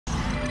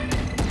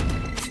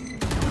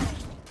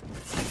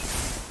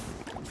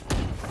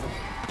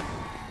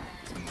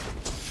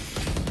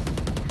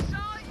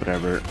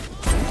Whatever.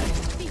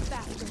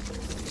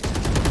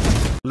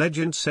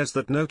 Legend says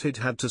that Noted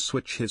had to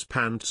switch his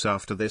pants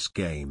after this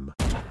game.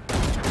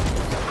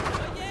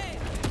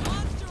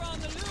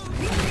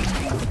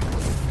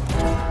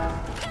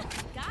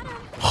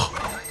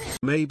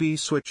 Maybe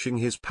switching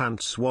his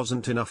pants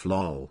wasn't enough,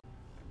 lol.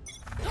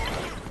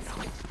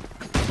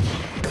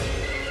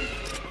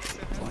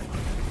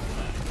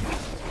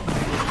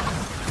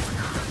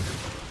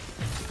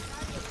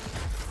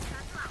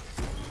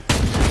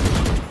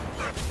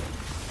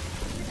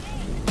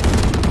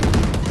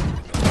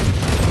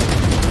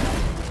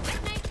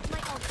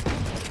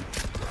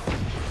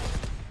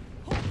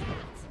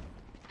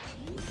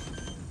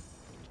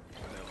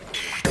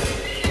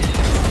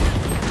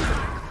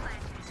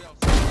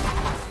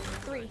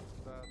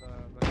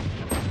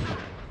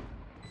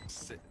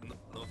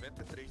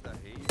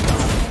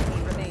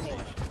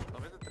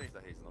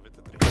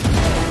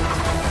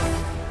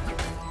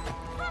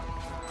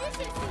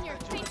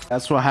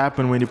 That's what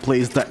happened when he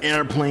plays the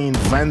airplane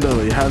vandal.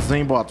 He has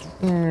aimbot.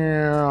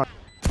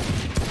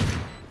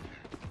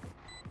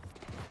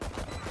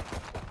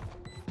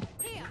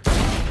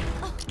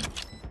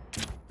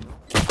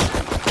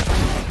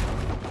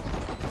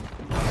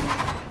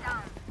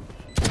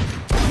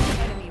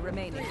 Enemy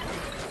remaining.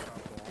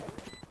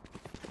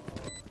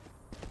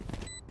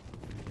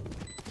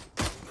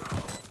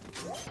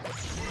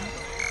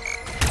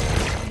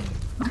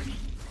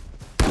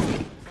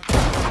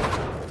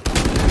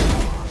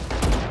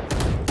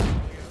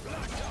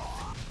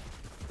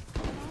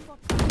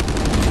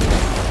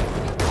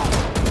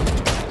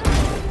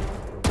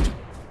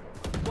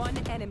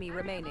 Enemy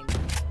remaining.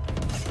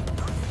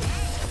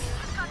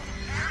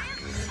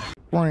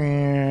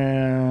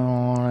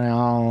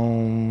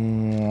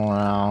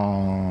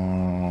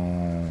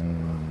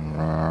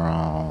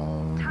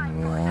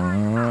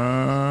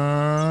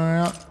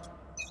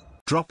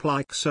 Drop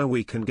like so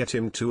we can get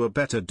him to a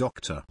better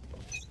doctor.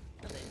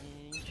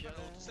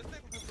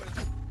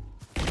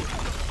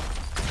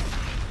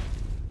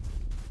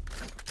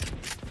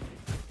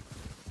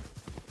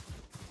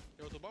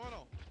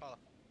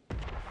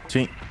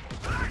 Sim.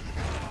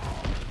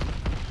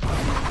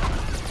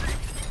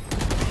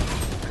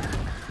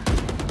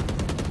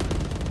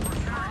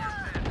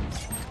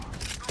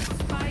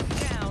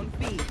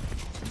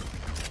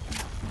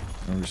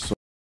 I'm so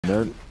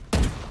dead.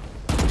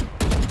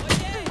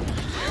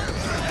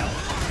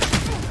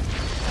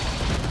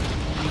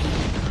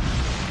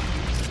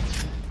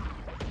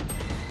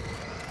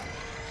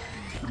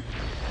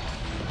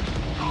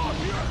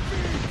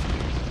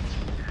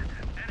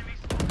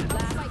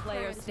 Last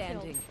player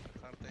standing.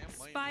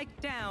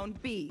 Spike down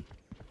B.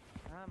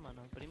 Ah,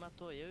 mano, o primo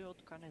matou eu e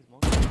outro cara na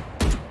smoke.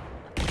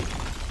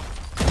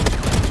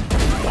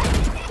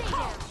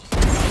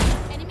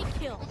 Enemy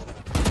kill.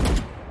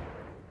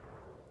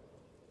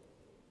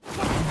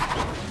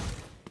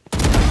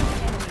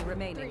 Enemy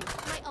remaining.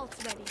 My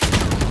ult's ready.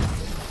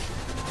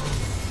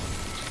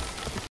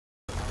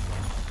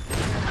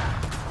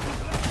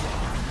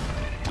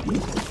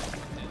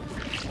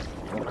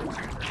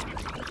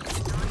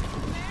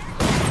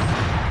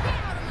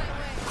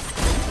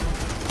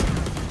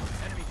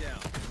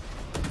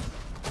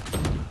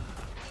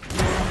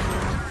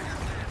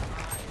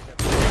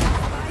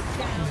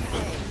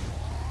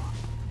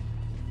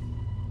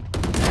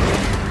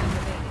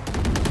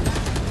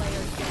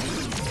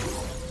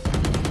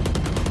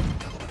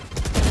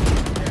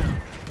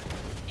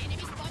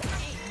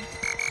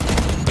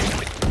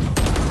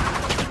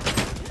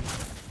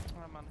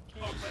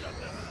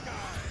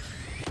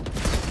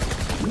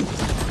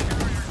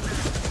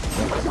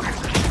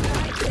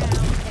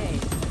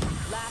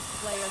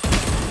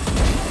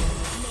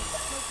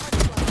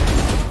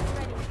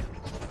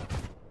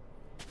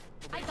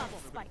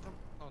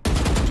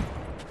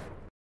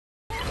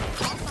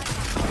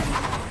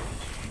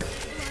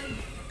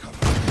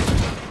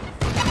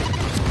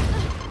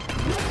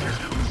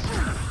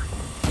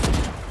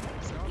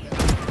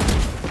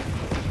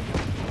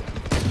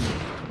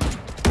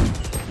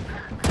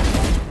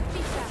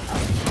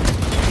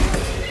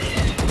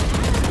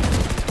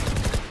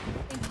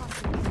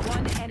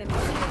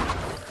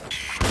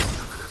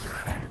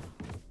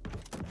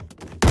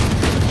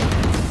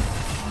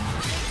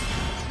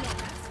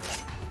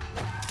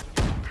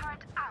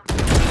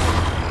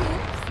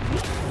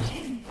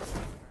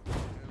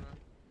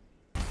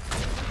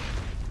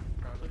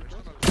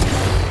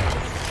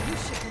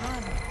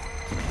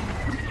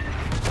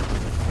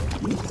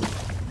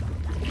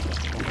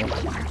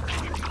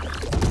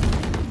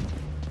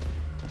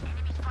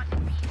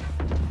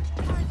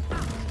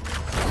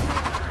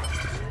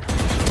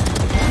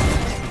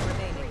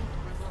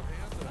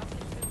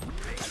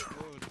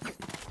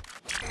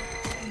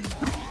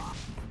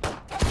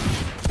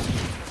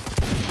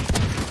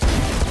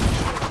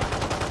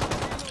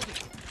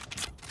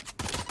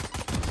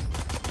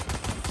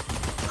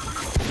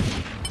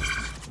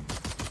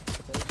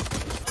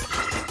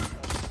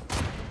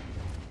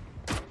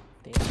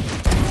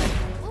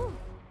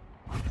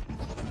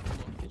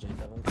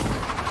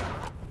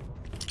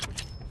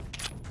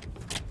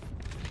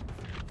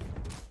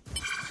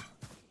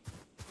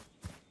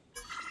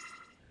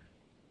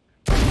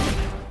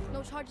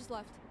 charges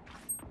left.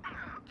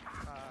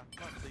 Ah,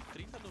 mano, dei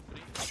 30 no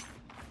Brink.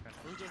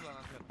 Os dois lá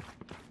na tela.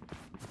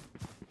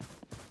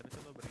 30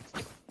 no Brink.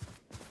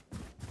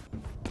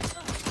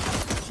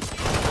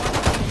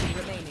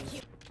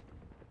 Remaining.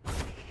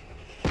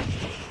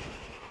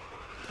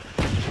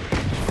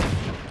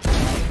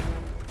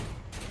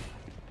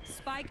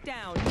 Spike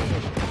down.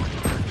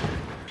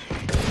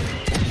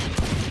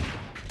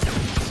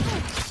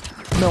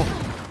 No.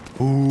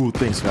 Ooh,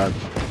 thanks God.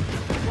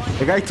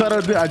 The guy thought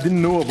I didn't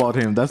know about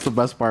him. That's the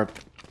best part.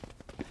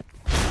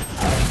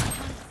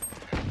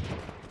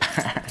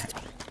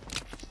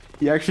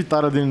 He actually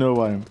thought I didn't know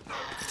about him.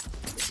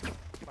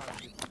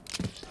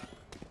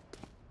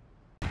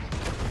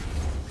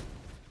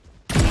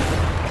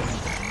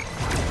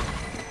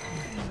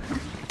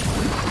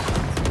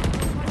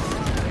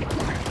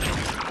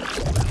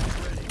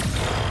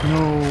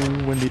 No,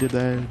 when they did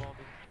that.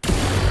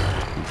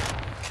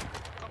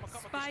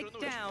 Spike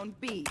down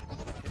B.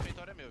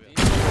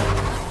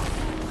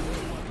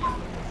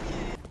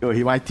 Yo,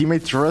 my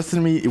teammate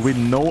trusted me with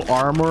no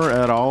armor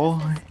at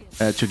all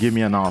to give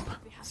me an op.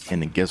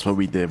 And guess what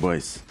we did,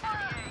 boys?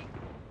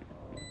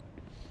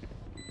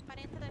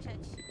 40 da jet.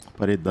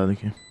 Parei de dano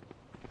aqui.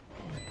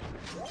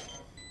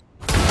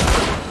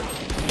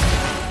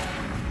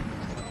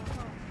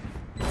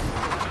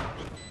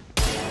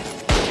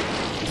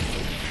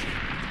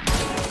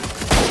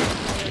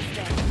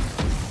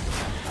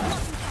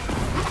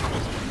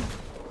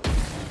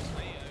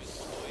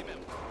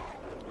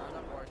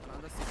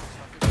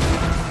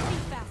 Be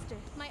faster.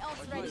 My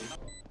ult's ready.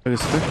 Pega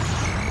esse aqui.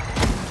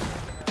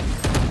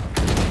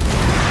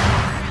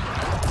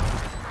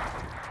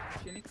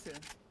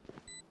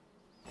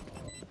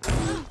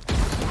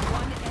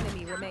 One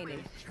enemy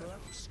remaining.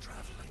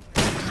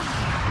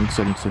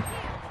 Linkse, linkse.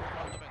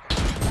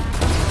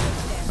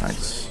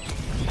 Nice.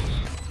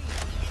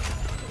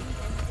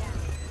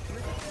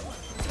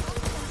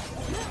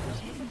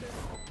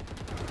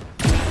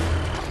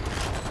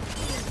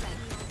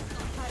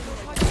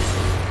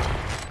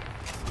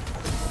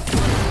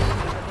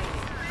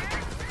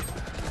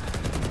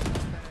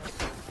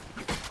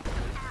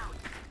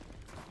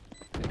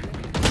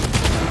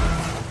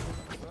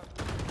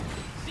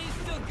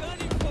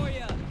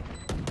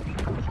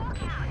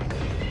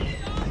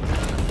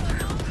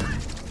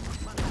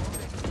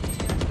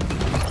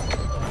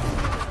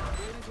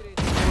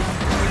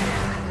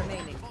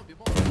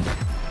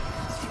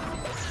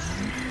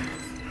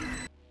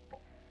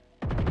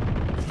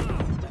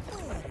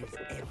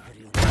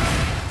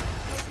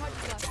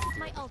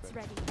 My ult's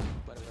ready.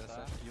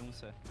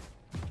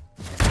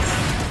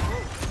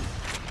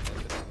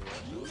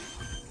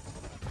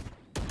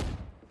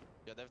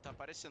 Já deve estar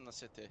aparecendo na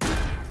CT.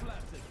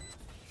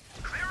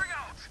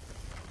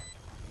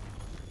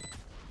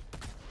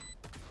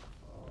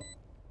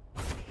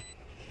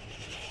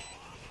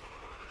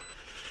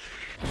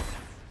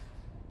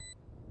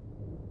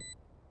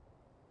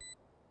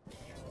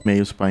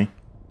 Meio spy.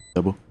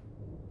 Double.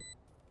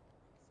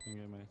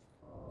 Ninguém mais.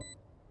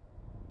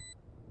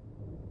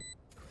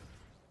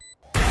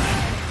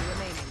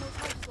 No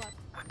charges left.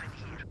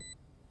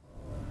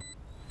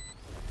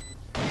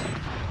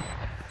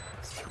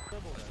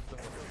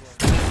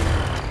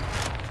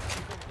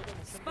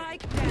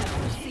 Spike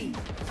down C.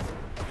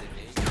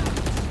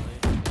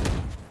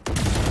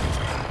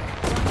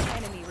 One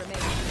enemy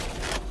remaining.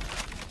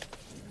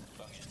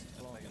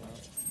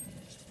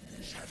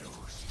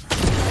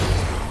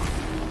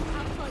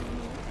 Have fun,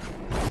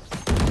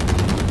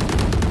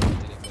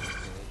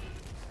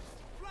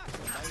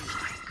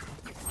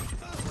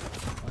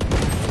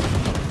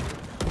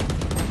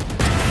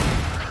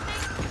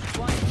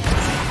 One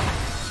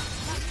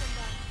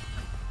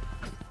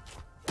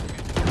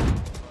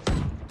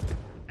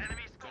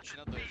enemy.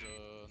 Cantina 2,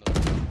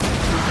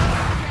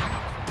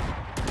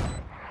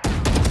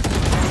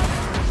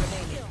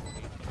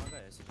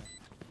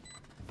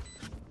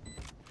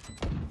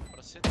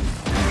 pra CT.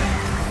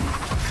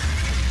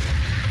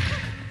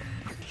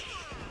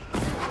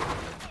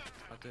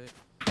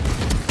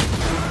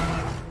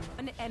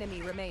 One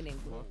enemy remaining.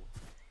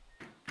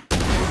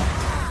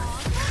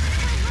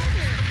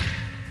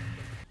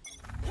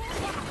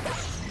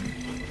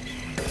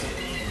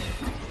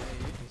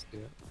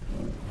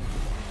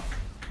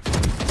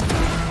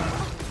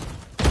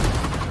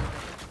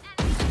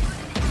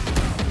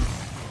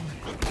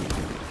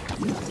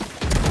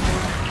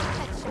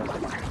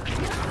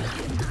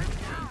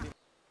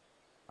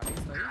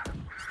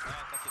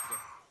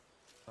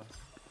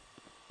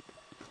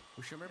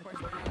 O Chamber pode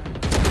dar.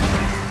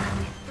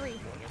 3.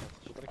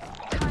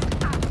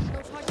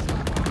 No charges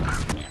left.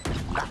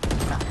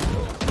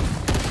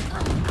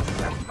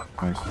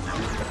 Nice.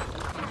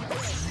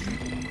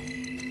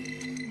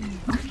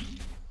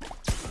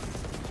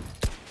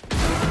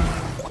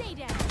 Stay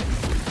down.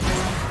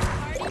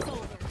 Party's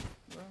over.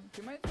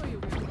 Tem mais aí, o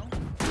Gekko não?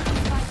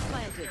 Spike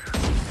planted.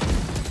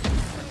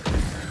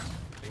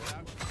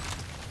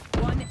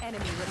 One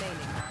enemy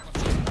remaining.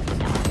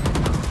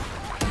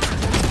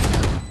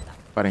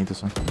 40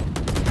 só.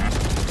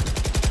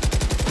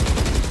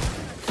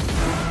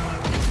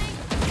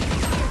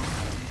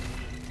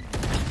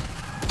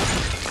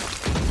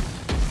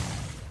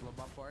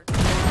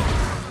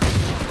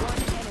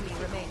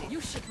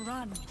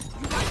 run.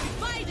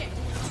 Fight it!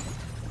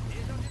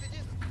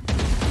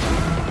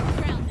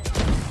 Grounded.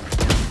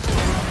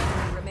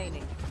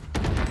 Remaining.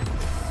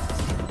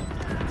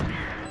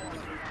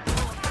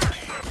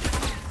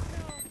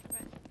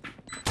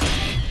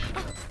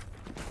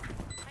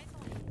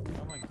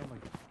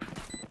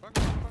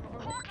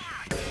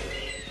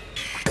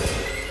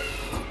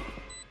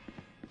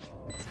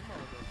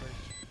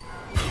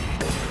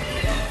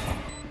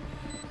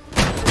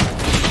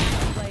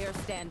 Player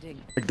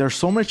standing. Like there's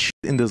so much shit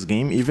in this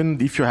game. Even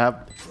if you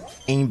have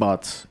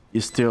aimbots,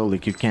 you still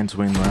like you can't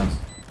win rounds.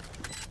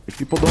 If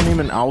people don't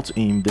even out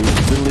aim, they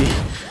literally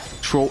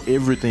throw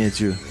everything at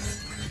you.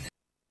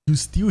 You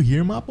still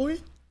here, my boy?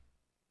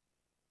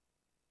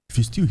 If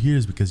you still here,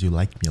 it's because you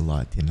like me a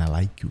lot and I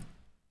like you.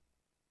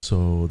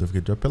 So don't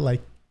forget to drop a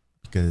like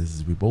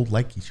because we both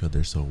like each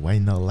other. So why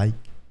not like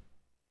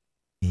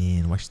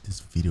and watch this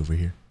video over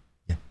here?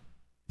 Yeah,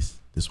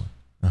 this one.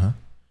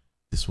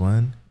 This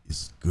one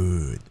is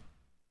good.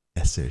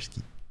 Yes, sir.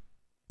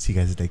 See you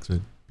guys next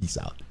one. Peace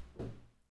out.